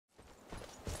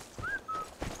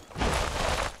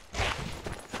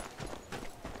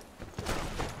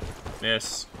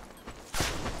Miss.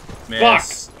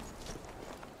 Miss. Fuck.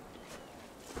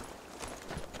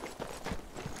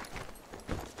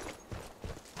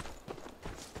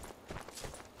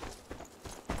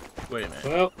 Wait a minute.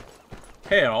 Well.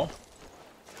 Hale.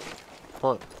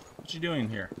 What? What you doing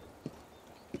here?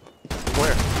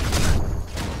 Where?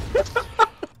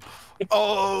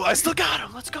 Oh, I still got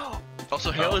him. Let's go.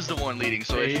 Also, Hale is the one leading,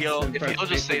 so if Hale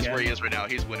just stays where he is right now,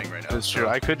 he's winning right now. That's true.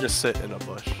 I could just sit in a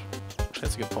bush.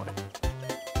 That's a good point.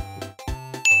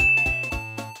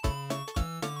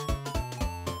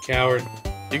 Coward.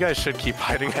 You guys should keep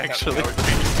hiding, actually.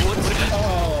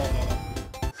 Oh.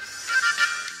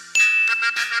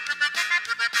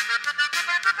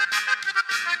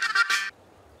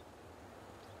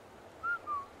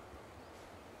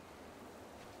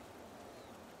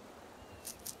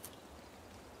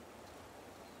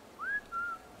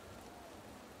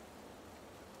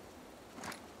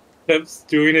 Pip's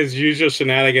doing his usual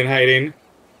shenanigan hiding.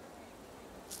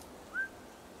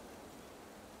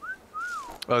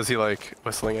 Oh, is he like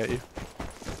whistling at you?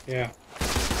 Yeah.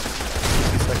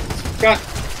 60 seconds. Got.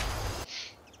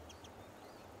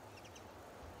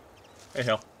 Hey,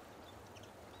 Hale.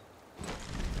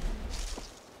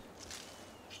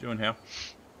 What you doing, Hale?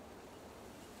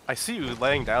 I see you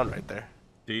laying down right there.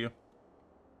 Do you?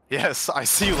 Yes, I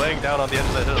see you laying down on the end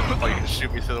of the hill. Oh, you can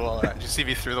shoot me through the wall. Did you see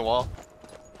me through the wall?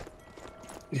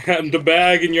 The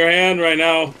bag in your hand right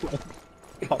now.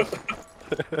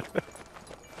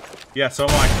 Yeah, so am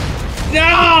I.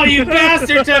 No, you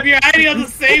bastard, Tip! You're hiding on the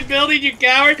same building, you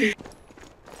coward!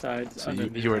 So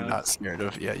you were not scared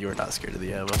of, yeah, you were not scared of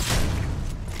the ammo.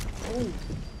 Oh,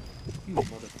 you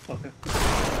motherfucker.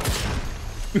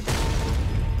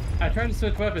 I tried to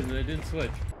switch weapons and it didn't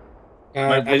switch.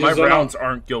 My rounds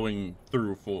aren't going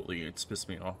through fully. It's pissed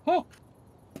me off. Oh!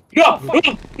 No!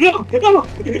 No! No! No!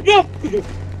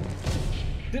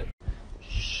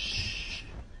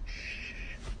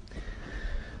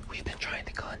 We've been trying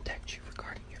to contact you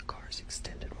regarding your car's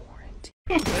extended warranty.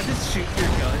 Did I just shoot your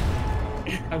gun?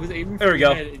 I was aiming for There we go.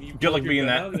 your head and you Good luck pulled being your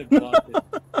that. gun out and it blocked it.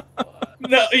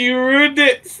 No, you ruined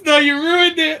it! No, you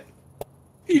ruined it!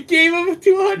 You gave him a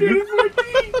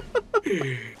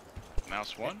 214!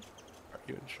 Mouse one. Are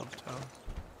you in Trump Town?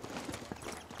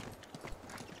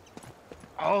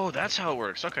 Oh, that's how it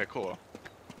works. Okay, cool.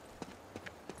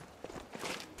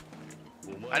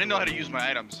 I didn't know how to use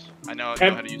my items. I know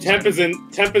how to use Temp is in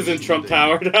Trump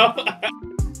Tower now.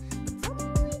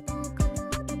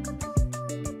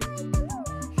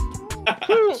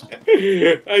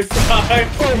 I saw him.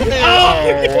 Oh,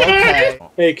 okay.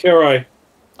 Hey, Kilroy.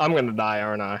 I'm gonna die,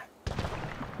 aren't I?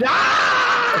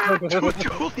 Dude,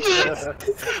 holy shit!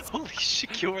 Holy shit,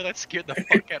 Kilroy, that scared the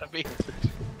fuck out of me.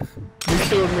 You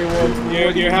killed me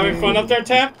once. You're having fun up there,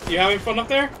 Temp? You having fun up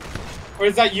there? Or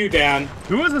is that you, Dan?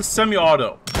 Who is a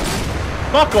semi-auto?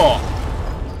 Fuck off!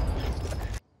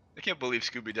 I can't believe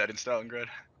Scooby died in Stalingrad.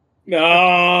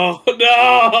 No,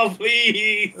 no,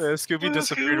 please. Scooby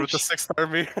disappeared with the 6th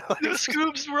Army. No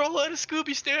Scoobs, we're all out of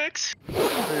Scooby stacks.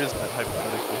 There is that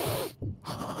hypothetically.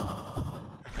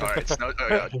 Alright, so no, oh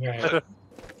god.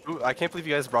 Ooh, I can't believe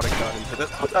you guys brought a gun into this.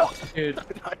 Dude.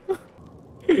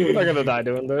 I'm not gonna die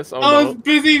doing this. Oh, I was no.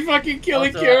 busy fucking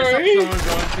killing Also, I saw Kilroy. someone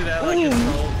going through that like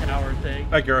control tower thing.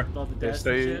 Hi, Kara. With all the Yeah, desks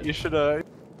so and you shit. should,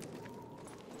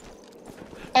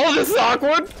 Oh, this is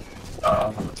awkward!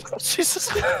 Jesus.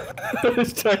 I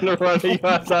was trying to run. You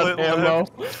had that ammo.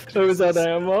 It was that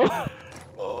ammo.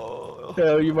 Oh,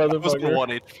 Hell, you that was motherfucker. 1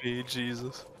 HP,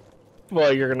 Jesus.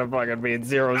 Well, you're gonna fucking be at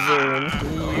 0 zoom.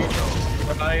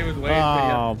 I was waiting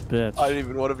Oh, bitch. I didn't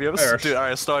even want to be able There. to. Dude,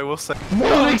 alright, so I will say.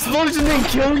 No, the explosion didn't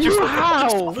kill you.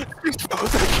 How?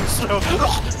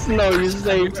 No, you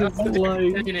saved his for you.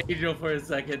 life. An angel for a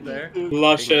second there.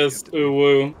 Luscious, ooh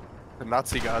woo. The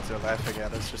Nazi gods are laughing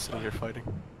at us just sitting here fighting.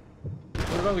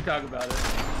 What about we talk about it?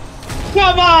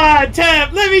 Come on,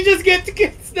 Temp. Let me just get to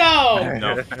get snow.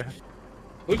 No.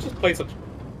 We just play such.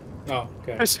 Oh,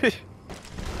 okay. I see.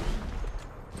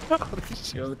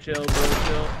 Chill, chill, bro,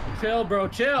 chill. Chill, bro,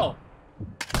 chill!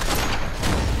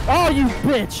 Oh, you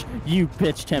bitch! You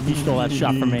bitch, Temp. You stole that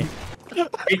shot from me.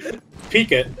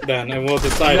 Peek it then, and we'll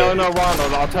decide. No, it. no,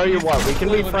 Ronald, I'll tell you what. We can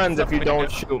be friends if you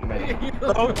don't shoot me.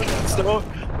 So,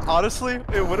 honestly,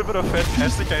 it would have been a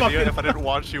fantastic idea if I didn't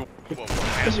watch you. Yeah,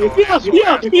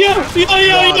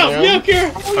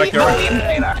 Kira. Hi, Kara.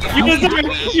 You deserve it.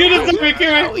 You deserve it,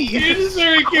 Kira. You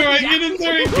deserve it, Kira. You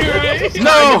deserve it, Kira.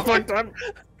 No!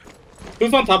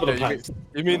 Who's on top of the Yeah, pipes?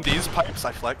 you mean these pipes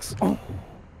I flex?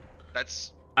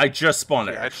 That's... I just spawned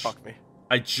Yeah, I'd Ash. fuck me.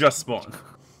 I just spawned.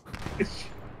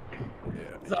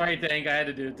 Sorry, Tank, I had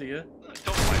to do it to you.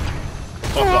 Don't mind me.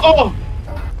 Fuck off.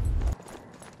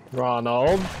 Oh!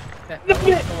 Ronald. What the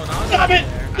hell is going on Stop over it!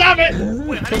 there? Stop it!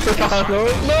 Wait, how do you kill Ronald,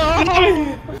 Stop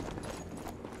no! it!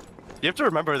 You have to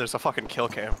remember there's a fucking kill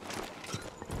cam.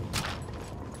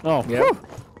 Oh, Yep. whew.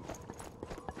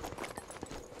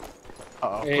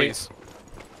 Uh-oh, Hey. please.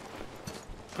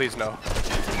 Please no.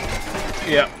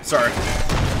 Yeah, sorry.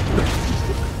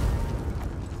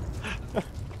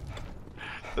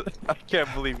 I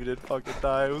can't believe you didn't fucking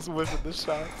die. I was whipping the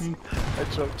shots. I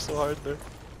choked so hard there.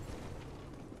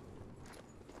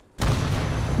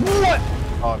 What?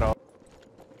 Oh no.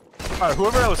 Alright,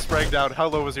 whoever I was spraying down, how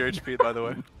low was your HP, by the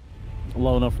way?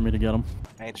 Low enough for me to get him.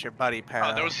 Ain't your buddy,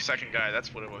 pal. Oh, there was the second guy.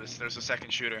 That's what it was. There's a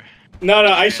second shooter. No,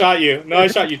 I shot you. No, I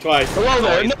shot you twice. Hello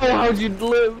there. No, how'd you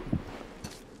live?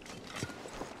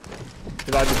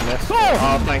 Did I just miss?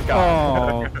 Oh, thank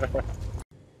God. Oh,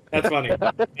 That's funny.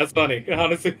 That's funny.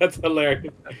 Honestly, that's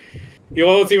hilarious. You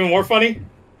know what's even more funny?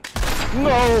 No!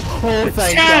 Oh,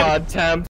 thank Shit! God, Temp.